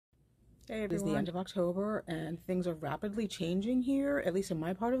Hey everyone. It's the end of October and things are rapidly changing here, at least in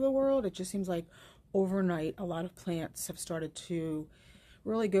my part of the world. It just seems like overnight a lot of plants have started to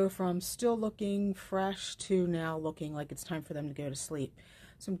really go from still looking fresh to now looking like it's time for them to go to sleep.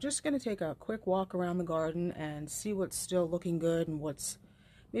 So I'm just going to take a quick walk around the garden and see what's still looking good and what's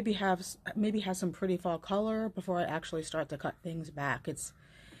maybe has some pretty fall color before I actually start to cut things back. It's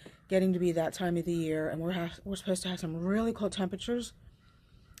getting to be that time of the year and we're supposed to have some really cold temperatures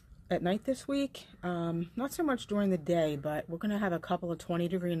at night this week. Not so much during the day, but we're going to have a couple of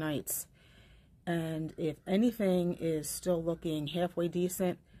 20-degree nights. And if anything is still looking halfway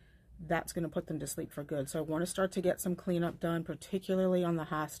decent, that's going to put them to sleep for good. So I want to start to get some cleanup done, particularly on the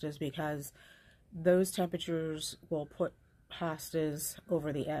hostas, because those temperatures will put hostas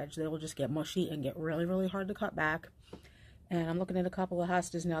over the edge. They will just get mushy and get really, really hard to cut back. And I'm looking at a couple of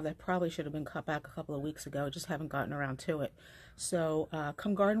hostas now that probably should have been cut back a couple of weeks ago. Just haven't gotten around to it. So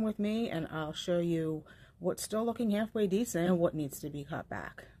come garden with me and I'll show you what's still looking halfway decent and what needs to be cut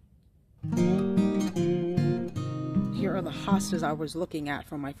back. Here are the hostas I was looking at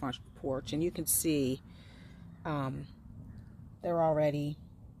from my front porch, and you can see they're done.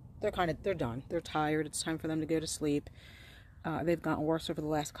 They're tired. It's time for them to go to sleep. They've gotten worse over the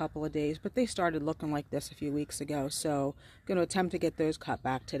last couple of days, but they started looking like this a few weeks ago. So I'm going to attempt to get those cut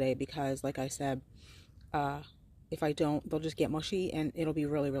back today because, like I said, if I don't, they'll just get mushy and it'll be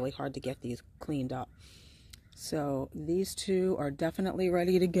really, really hard to get these cleaned up. So these two are definitely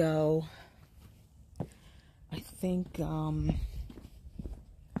ready to go. I think I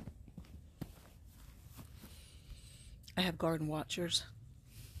have garden watchers.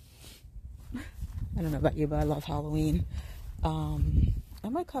 I don't know about you, but I love Halloween. I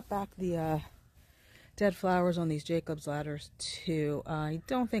might cut back the dead flowers on these Jacob's ladders too. I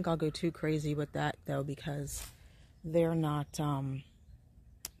don't think I'll go too crazy with that though, because they're not,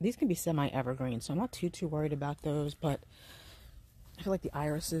 these can be semi-evergreen, so I'm not too worried about those, but I feel like the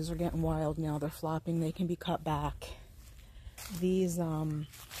irises are getting wild now. They're flopping. They can be cut back. These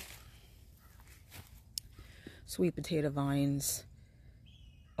sweet potato vines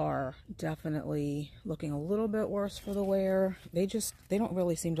are definitely looking a little bit worse for the wear. They don't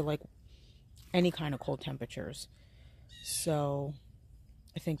really seem to like any kind of cold temperatures. So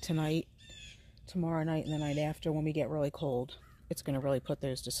I think tonight, tomorrow night, and the night after, when we get really cold, it's going to really put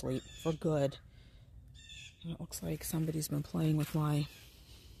those to sleep for good. And it looks like somebody's been playing with my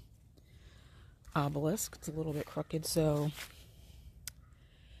obelisk. It's a little bit crooked, so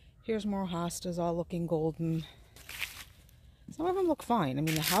here's more hostas all looking golden. Some of them look fine. I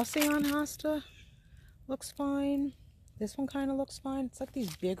mean, the Halcyon hosta looks fine. This one kind of looks fine. It's like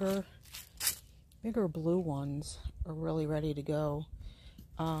these bigger blue ones are really ready to go.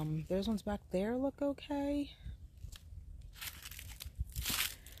 Those ones back there look okay.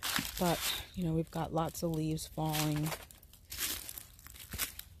 But, you know, we've got lots of leaves falling.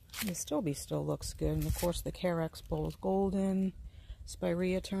 The still looks good. And, of course, the Carex bowl is golden.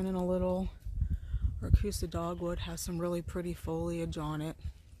 Spirea turning a little. Rakusa dogwood has some really pretty foliage on it.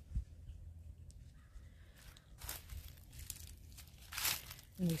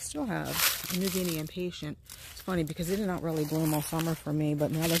 And we still have a New Guinea impatient. It's funny because it did not really bloom all summer for me,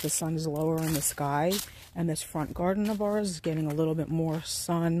 but now that the sun is lower in the sky and this front garden of ours is getting a little bit more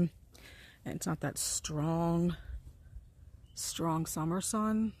sun, and it's not that strong summer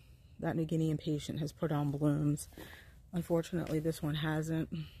sun, that New Guinea impatient has put on blooms. Unfortunately, this one hasn't.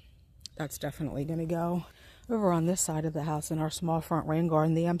 That's definitely going to go. Over on this side of the house in our small front rain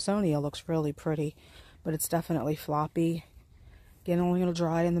garden, the Amsonia looks really pretty, but it's definitely floppy. Getting a little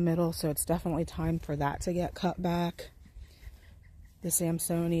dry in the middle, so it's definitely time for that to get cut back. This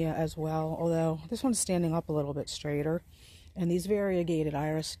Amsonia as well, although this one's standing up a little bit straighter. And these variegated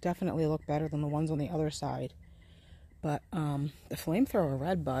iris definitely look better than the ones on the other side. But the flamethrower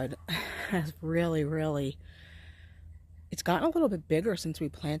redbud has really... It's gotten a little bit bigger since we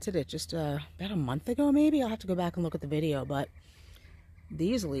planted it just about a month ago, maybe. I'll have to go back and look at the video, but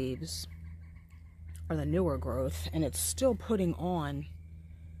these leaves are the newer growth, and it's still putting on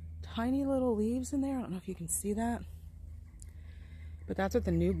tiny little leaves in there. I don't know if you can see that, but that's what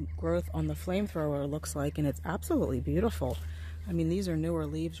the new growth on the flamethrower looks like, and it's absolutely beautiful. I mean, these are newer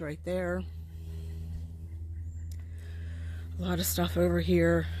leaves right there. A lot of stuff over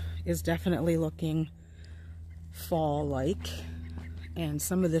here is definitely looking fall-like, and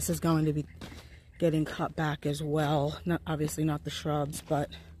some of this is going to be getting cut back as well. Not obviously not the shrubs, but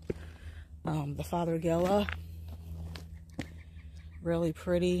the Fothergilla, really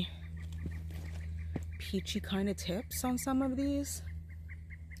pretty peachy kind of tips on some of these.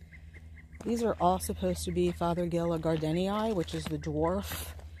 These are all supposed to be Fothergilla Gardeniae, which is the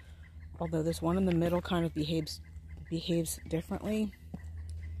dwarf although this one in the middle kind of behaves differently.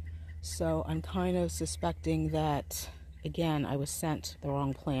 So I'm kind of suspecting that, again, I was sent the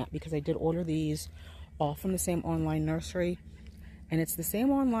wrong plant, because I did order these all from the same online nursery, and it's the same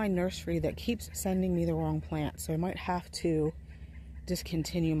online nursery that keeps sending me the wrong plant. So I might have to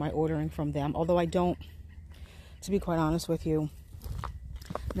discontinue my ordering from them, although I don't, to be quite honest with you,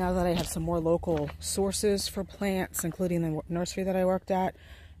 now that I have some more local sources for plants, including the nursery that I worked at,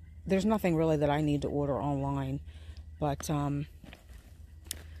 there's nothing really that I need to order online. But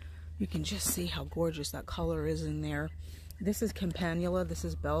you can just see how gorgeous that color is in there. This is campanula, this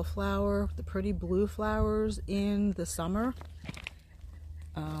is bellflower, the pretty blue flowers in the summer.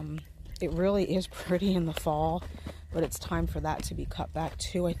 It really is pretty in the fall, but it's time for that to be cut back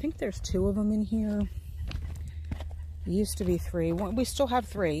too. I think there's 2 of them in here. It used to be 3. We still have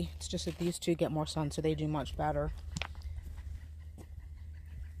 3. It's just that these 2 get more sun, so they do much better.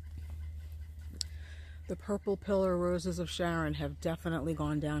 The purple pillar roses of Sharon have definitely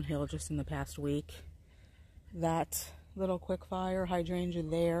gone downhill just in the past week. That little quickfire hydrangea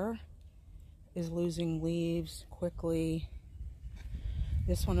there is losing leaves quickly.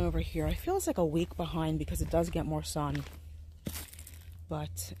 This one over here, I feel it's like a week behind because it does get more sun.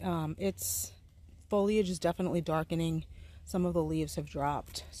 But its foliage is definitely darkening. Some of the leaves have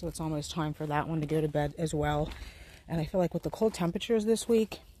dropped, so it's almost time for that one to go to bed as well. And I feel like with the cold temperatures this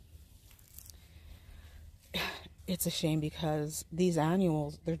week, it's a shame because these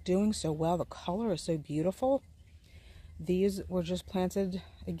annuals, they're doing so well. The color is so beautiful. These were just planted,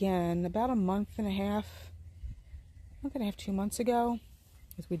 again, about a month and a half, 2 months ago.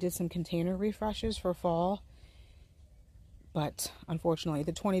 As we did some container refreshes for fall. But unfortunately,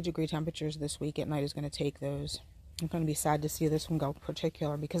 the 20-degree temperatures this week at night is going to take those. I'm going to be sad to see this one go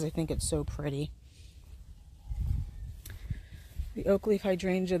particular because I think it's so pretty. The oak leaf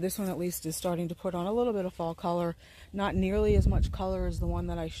hydrangea, this one at least is starting to put on a little bit of fall color. Not nearly as much color as the one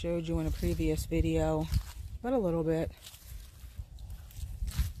that I showed you in a previous video, but a little bit.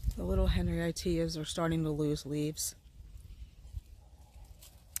 The little Henrietttas are starting to lose leaves.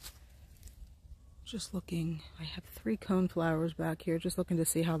 Just looking, I have 3 cone flowers back here, just looking to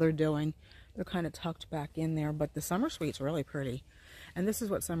see how they're doing. They're kind of tucked back in there, but the summer sweet's really pretty. And this is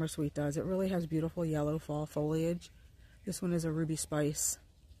what summer sweet does. It really has beautiful yellow fall foliage. This one is a ruby spice.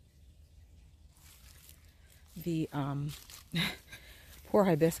 The poor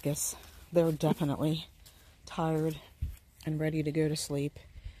hibiscus, they're definitely tired and ready to go to sleep.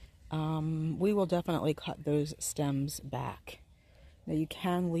 We will definitely cut those stems back. Now you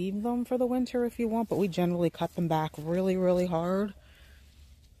can leave them for the winter if you want, but we generally cut them back really, really hard.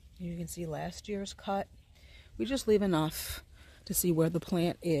 You can see last year's cut. We just leave enough to see where the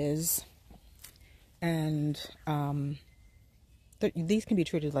plant is. And these can be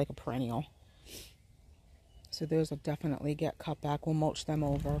treated like a perennial. So those will definitely get cut back. We'll mulch them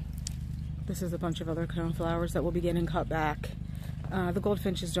over. This is a bunch of other coneflowers that will be getting cut back. The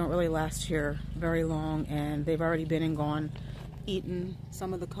goldfinches don't really last here very long, and they've already been and gone, eaten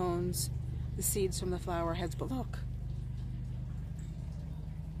some of the cones, the seeds from the flower heads. But look,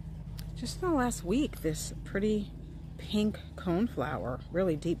 just in the last week, this pretty pink coneflower,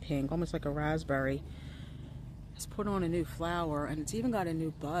 really deep pink, almost like a raspberry, has put on a new flower, and it's even got a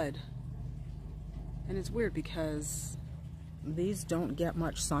new bud. And it's weird because these don't get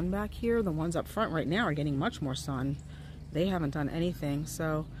much sun back here. The ones up front right now are getting much more sun. They haven't done anything,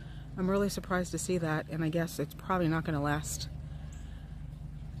 so I'm really surprised to see that, and I guess it's probably not going to last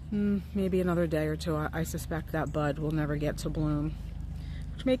maybe another day or 2. I suspect that bud will never get to bloom,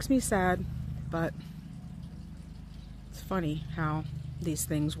 which makes me sad, but it's funny how these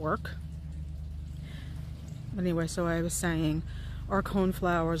things work. Anyway, so I was saying our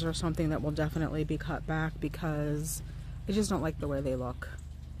coneflowers are something that will definitely be cut back because I just don't like the way they look.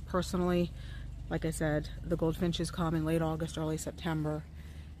 Personally, like I said, the goldfinches come in late August, early September,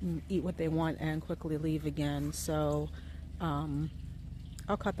 eat what they want and quickly leave again. So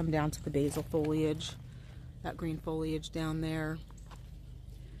I'll cut them down to the basil foliage, that green foliage down there.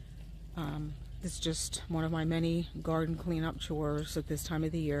 It's just one of my many garden cleanup chores at this time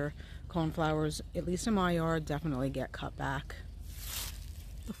of the year. Coneflowers, at least in my yard, definitely get cut back.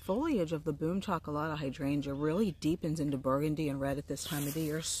 The foliage of the Boom Chocolata hydrangea really deepens into burgundy and red at this time of the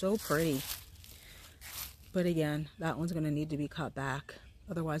year. So pretty. But again, that one's going to need to be cut back.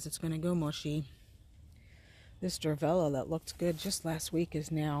 Otherwise, it's going to go mushy. This Durvella that looked good just last week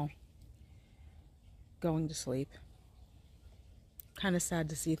is now going to sleep. Kind of sad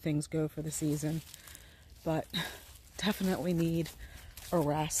to see things go for the season, but definitely need a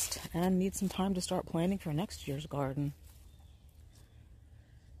rest and need some time to start planning for next year's garden.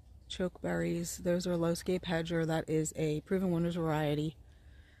 chokeberries. Those are Lowscape Hedger. That is a Proven Winners variety.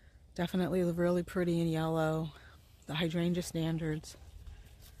 Definitely really pretty in yellow. The hydrangea standards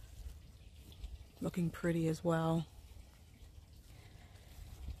looking pretty as well.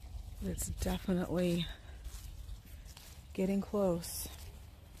 It's definitely getting close.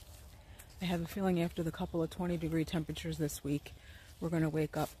 I have a feeling after the couple of 20-degree temperatures this week, we're going to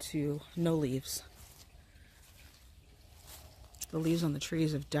wake up to no leaves. The leaves on the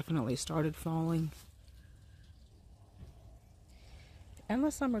trees have definitely started falling.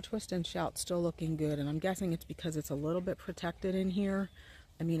 Endless Summer Twist and Shout still looking good, and I'm guessing it's because it's a little bit protected in here.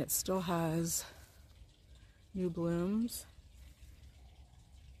 I mean, it still has new blooms.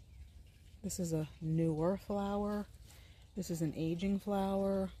 This is a newer flower. This is an aging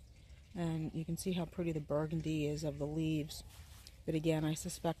flower, and you can see how pretty the burgundy is of the leaves. But again, I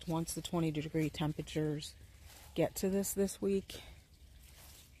suspect once the 20-degree temperatures get to this week,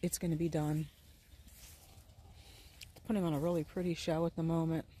 it's going to be done. It's putting on a really pretty show at the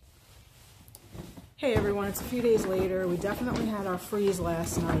moment. Hey everyone, it's a few days later. We definitely had our freeze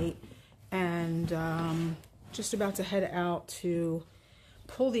last night, and just about to head out to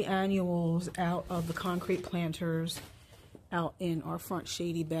pull the annuals out of the concrete planters out in our front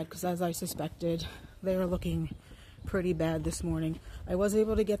shady bed, because as I suspected, they are looking pretty bad this morning. I was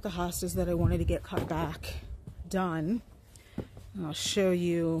able to get the hostas that I wanted to get cut back done. I'll show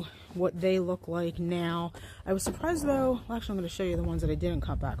you what they look like now. I was surprised though, well, actually I'm going to show you the ones that I didn't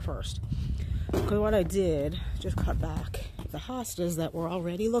cut back first. Because what I did, just cut back the hostas that were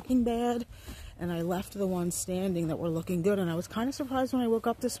already looking bad, and I left the ones standing that were looking good. And I was kind of surprised when I woke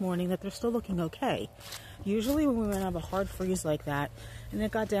up this morning that they're still looking okay. Usually when we have a hard freeze like that, and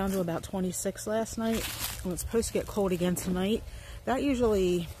it got down to about 26 last night, and it's supposed to get cold again tonight, that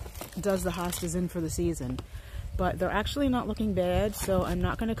usually does the hostas in for the season. But they're actually not looking bad, so I'm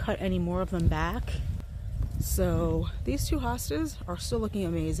not going to cut any more of them back. So these two hostas are still looking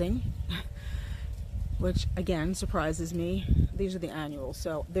amazing, which again surprises me. These are the annuals,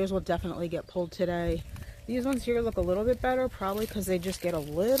 so those will definitely get pulled today. These ones here look a little bit better, probably because they just get a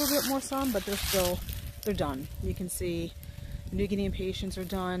little bit more sun, but they're done. You can see the Nougat and Patience are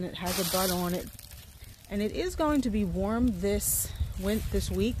done. It has a bud on it, and it is going to be warm this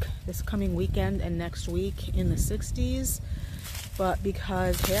week, this coming weekend and next week in the 60s. But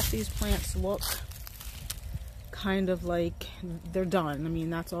because half these plants look kind of like they're done, I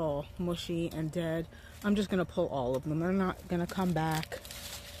mean, that's all mushy and dead, I'm just going to pull all of them. They're not going to come back.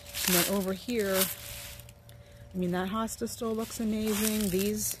 And then over here, I mean, that hosta still looks amazing.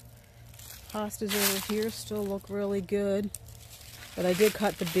 These hostas over here still look really good. But I did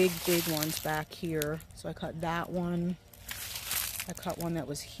cut the big ones back here. So I cut that one. I cut one that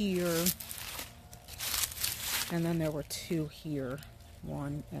was here. And then there were two here.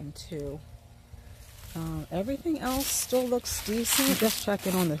 1 and 2. Everything else still looks decent. Just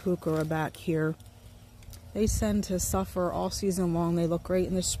checking on the heuchera back here. They tend to suffer all season long. They look great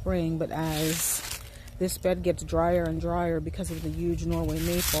in the spring, but as this bed gets drier and drier because of the huge Norway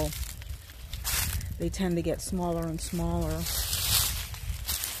maple, they tend to get smaller and smaller.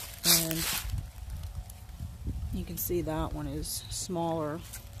 And you can see that one is smaller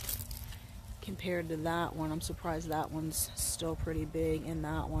compared to that one. I'm surprised that one's still pretty big in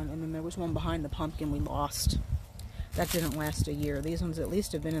that one. And then there was one behind the pumpkin we lost. That didn't last a year. These ones at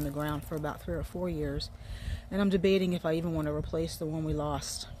least have been in the ground for about 3 or 4 years. And I'm debating if I even want to replace the one we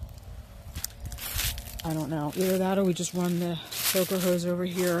lost. I don't know. Either that or we just run the soaker hose over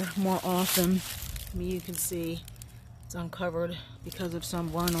here more often. I mean, you can see it's uncovered because of some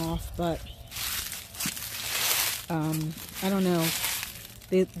runoff, but I don't know.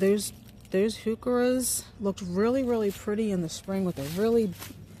 Those heucheras looked really pretty in the spring with a really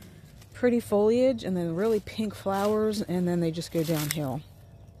pretty foliage and then really pink flowers, and then they just go downhill.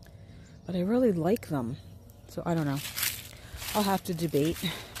 But I really like them, so I don't know. I'll have to debate.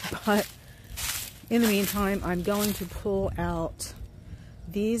 But in the meantime, I'm going to pull out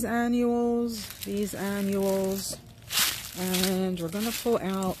these annuals, and we're going to pull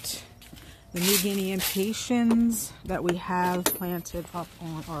out the New Guinea Impatiens that we have planted up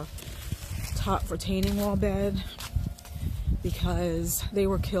on our top retaining wall bed, because they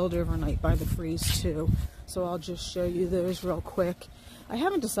were killed overnight by the freeze too. So I'll just show you those real quick. I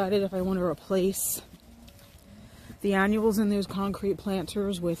haven't decided if I want to replace the annuals in those concrete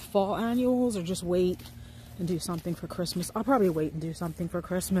planters with fall annuals or just wait and do something for Christmas. I'll probably wait and do something for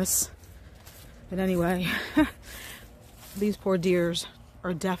Christmas. But anyway, these poor deers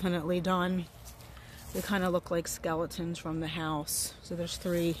are definitely done. They kind of look like skeletons from the house. So there's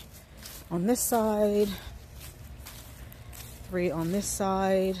 3 on this side, 3 on this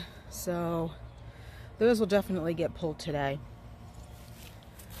side. So those will definitely get pulled today.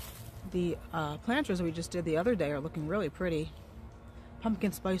 The planters we just did the other day are looking really pretty.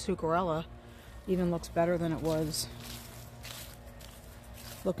 Pumpkin spice heucherella even looks better than it was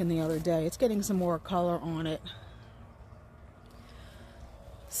looking the other day. It's getting some more color on it.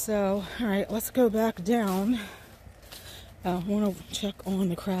 So, all right, let's go back down. I want to check on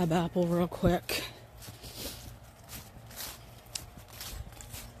the crab apple real quick.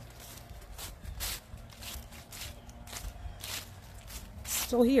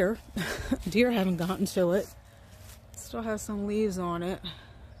 Still here. Deer haven't gotten to it. Still has some leaves on it.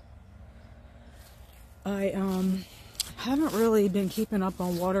 I haven't really been keeping up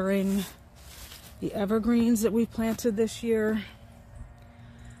on watering the evergreens that we've planted this year.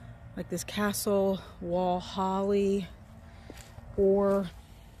 Like this castle wall holly or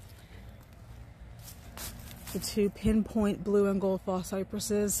the two pinpoint blue and gold fall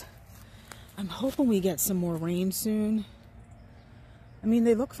cypresses. I'm hoping we get some more rain soon. I mean,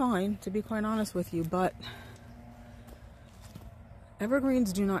 they look fine, to be quite honest with you, but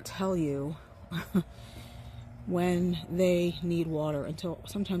evergreens do not tell you when they need water until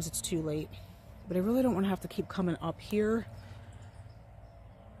sometimes it's too late. But I really don't want to have to keep coming up here.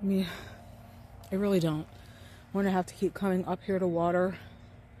 I mean, I really don't want to have to keep coming up here to water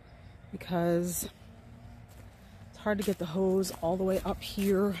because it's hard to get the hose all the way up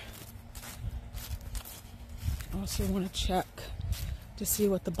here. I also want to check to see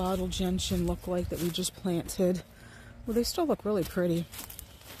what the bottle gentian look like that we just planted. Well, they still look really pretty.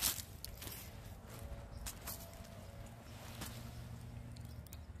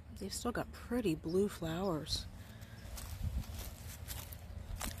 They've still got pretty blue flowers.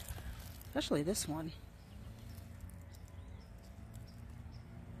 Especially this one.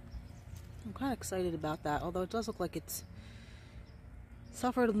 I'm kind of excited about that, although it does look like it's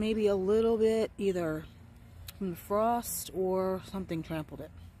suffered maybe a little bit either from the frost or something trampled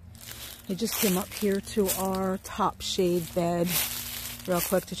it. I just came up here to our top shade bed real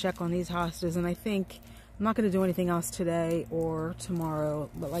quick to check on these hostas, and I think I'm not going to do anything else today or tomorrow,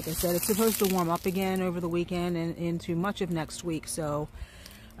 but like I said, it's supposed to warm up again over the weekend and into much of next week, so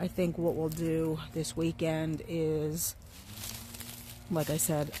I think what we'll do this weekend is, like I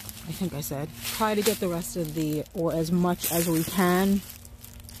said, try to get the rest of the, or as much as we can,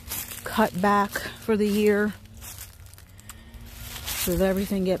 cut back for the year so that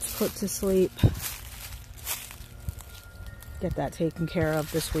everything gets put to sleep. Get that taken care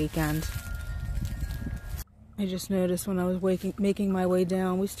of this weekend. I just noticed when I was making my way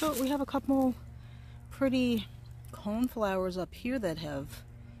down, we have a couple pretty coneflowers up here that have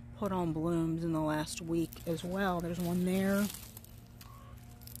put on blooms in the last week as well. There's one there,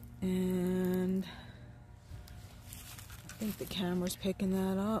 and I think the camera's picking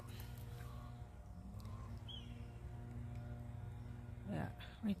that up. Yeah,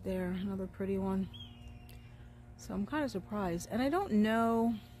 right there, another pretty one. So I'm kind of surprised, and I don't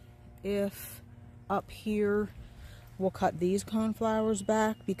know if up here we'll cut these coneflowers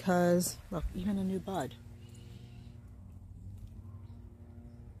back because look, even a new bud.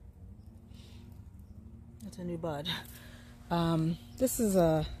 It's a new bud. This is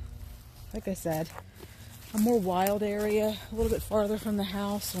like I said, a more wild area, a little bit farther from the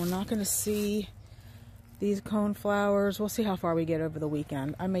house. So we're not going to see these coneflowers. We'll see how far we get over the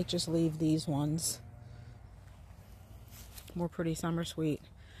weekend. I might just leave these ones. More pretty summer sweet.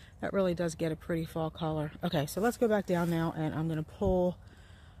 That really does get a pretty fall color. Okay, so let's go back down now, and I'm going to pull,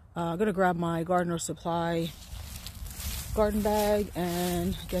 I'm going to grab my Gardener Supply garden bag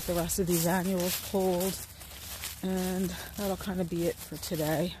and get the rest of these annuals pulled. And that'll kind of be it for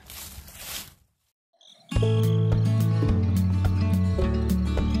today.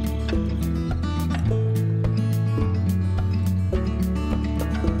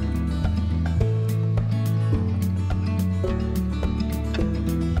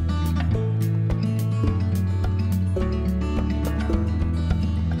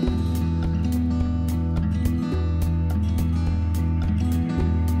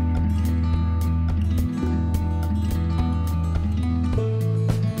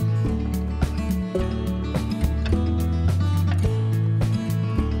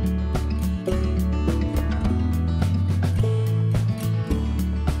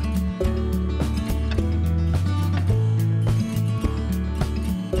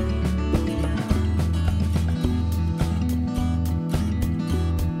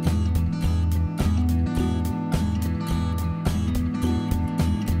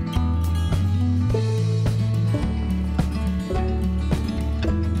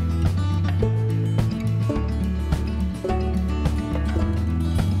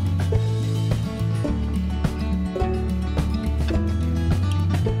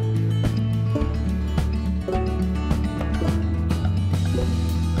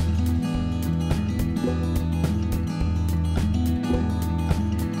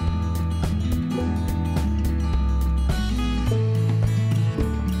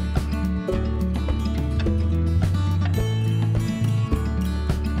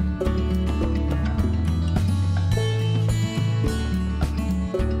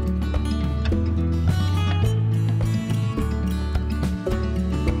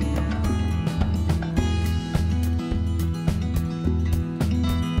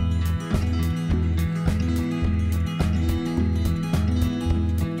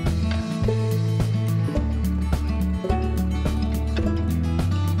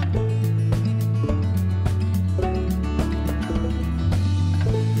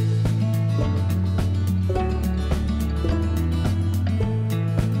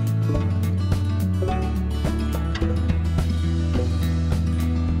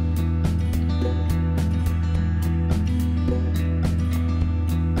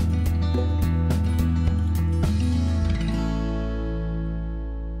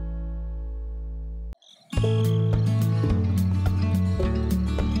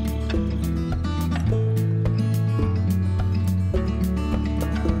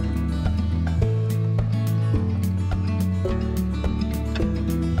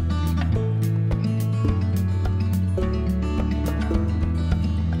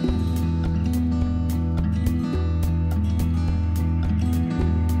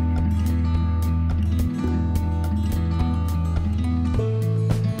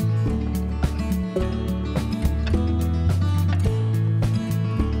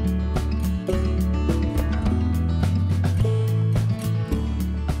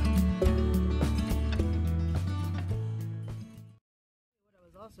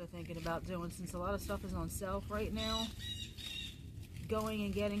 also thinking about doing, since a lot of stuff is on sale right now, going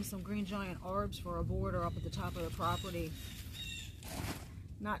and getting some green giant arbs for a border up at the top of the property.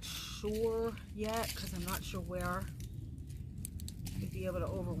 Not sure yet, because I'm not sure where we'd be able to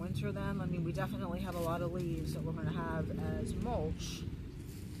overwinter them. I mean, we definitely have a lot of leaves that we're going to have as mulch.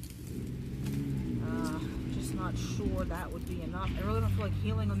 Just not sure that would be enough. I really don't feel like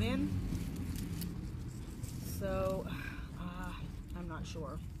healing them in, so I'm not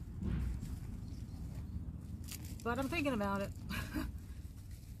sure. But I'm thinking about it.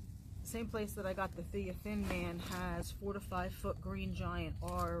 Same place that I got the Thea Thin Man has 4 to 5 foot green giant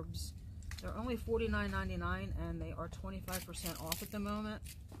arbs. They're only $49.99 and they are 25% off at the moment.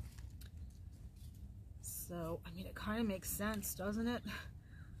 So, I mean, it kind of makes sense, doesn't it?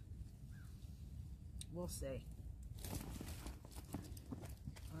 We'll see.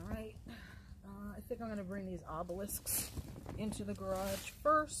 Alright, I think I'm going to bring these obelisks into the garage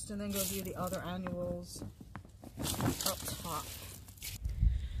first and then go do the other annuals up top.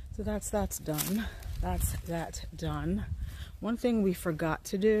 So that's done. That's that done. One thing we forgot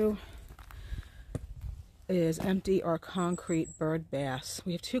to do is empty our concrete bird baths.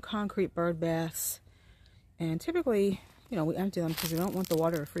 We have 2 concrete bird baths, and typically, you know, we empty them because we don't want the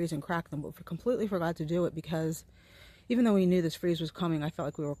water to freeze and crack them, but we completely forgot to do it because even though we knew this freeze was coming, I felt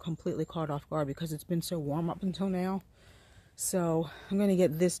like we were completely caught off guard because it's been so warm up until now. So I'm going to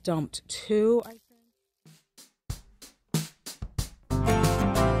get this dumped too, I think.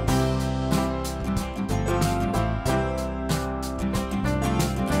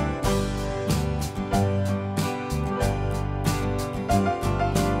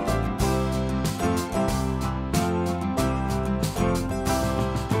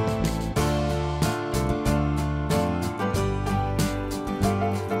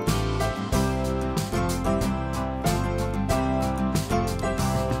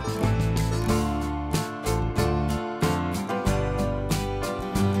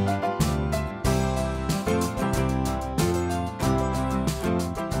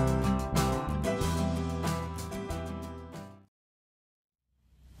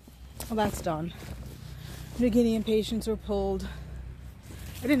 Well, that's done. New Guinea impatiens are pulled.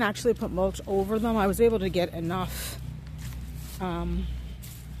 I didn't actually put mulch over them. I was able to get enough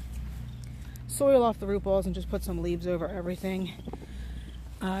soil off the root balls and just put some leaves over everything.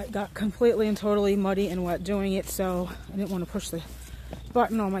 It got completely and totally muddy and wet doing it, so I didn't want to push the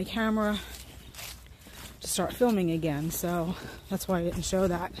button on my camera to start filming again, so that's why I didn't show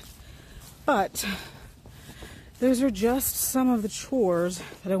that. But those are just some of the chores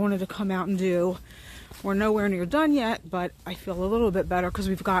that I wanted to come out and do. We're nowhere near done yet, but I feel a little bit better because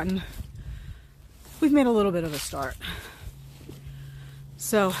we've made a little bit of a start.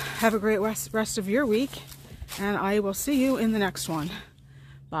 So have a great rest of your week, and I will see you in the next one.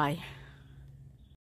 Bye.